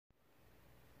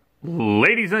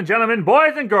Ladies and gentlemen,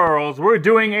 boys and girls, we're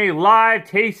doing a live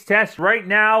taste test right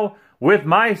now with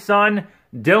my son,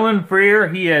 Dylan Freer.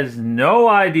 He has no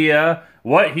idea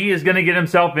what he is going to get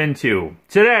himself into.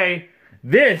 Today,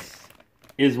 this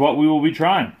is what we will be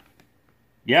trying.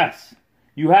 Yes,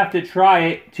 you have to try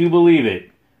it to believe it.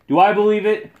 Do I believe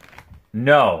it?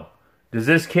 No. Does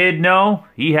this kid know?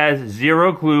 He has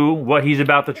zero clue what he's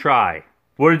about to try.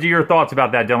 What are your thoughts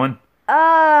about that, Dylan?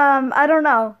 I don't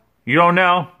know. You don't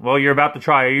know? Well, you're about to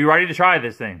try. Are you ready to try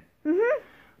this thing? Mm-hmm.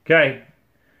 Okay.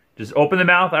 Just open the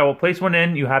mouth. I will place one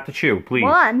in. You have to chew, please.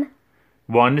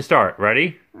 One to start.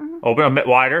 Ready? Mm-hmm. Open a bit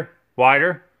wider.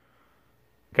 Wider.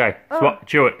 Okay. Oh.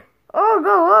 Chew it. Oh,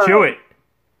 go on. Chew it.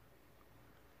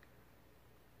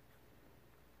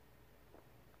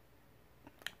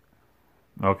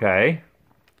 Okay.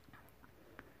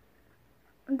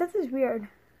 This is weird.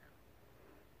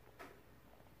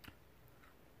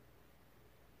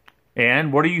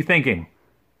 And what are you thinking?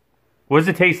 What does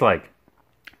it taste like?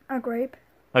 A grape.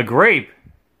 A grape?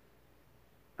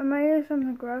 Am I eating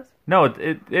something gross? No,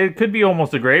 it could be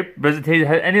almost a grape. But does it taste,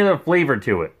 have any other flavor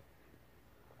to it?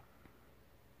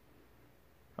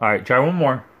 Alright, try one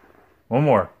more. One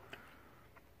more.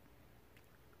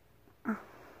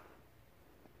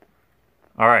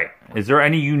 Alright, is there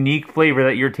any unique flavor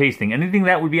that you're tasting? Anything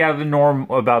that would be out of the norm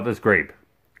about this grape?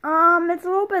 It's a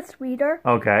little bit sweeter.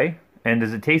 Okay. And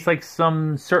does it taste like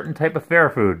some certain type of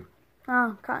fair food?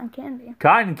 Oh, cotton candy.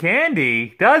 Cotton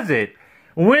candy? Does it?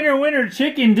 Winner, winner,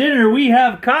 chicken dinner, we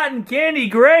have cotton candy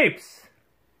grapes.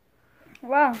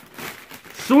 Wow.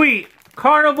 Sweet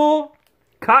carnival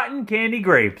cotton candy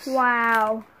grapes.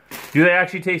 Wow. Do they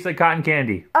actually taste like cotton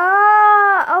candy?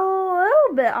 A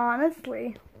little bit,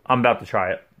 honestly. I'm about to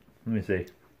try it. Let me see.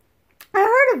 I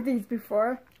heard of these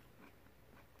before.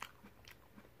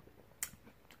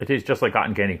 It tastes just like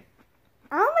cotton candy.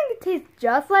 I don't think it tastes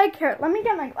just like here. Let me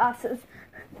get my glasses.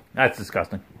 That's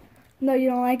disgusting. No, you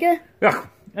don't like it? Ugh,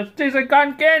 it tastes like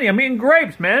cotton candy. I'm eating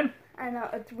grapes, man. I know,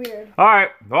 it's weird. Alright,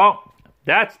 well,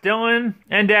 that's Dylan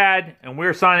and Dad, and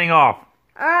we're signing off.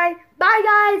 Alright,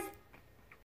 bye guys!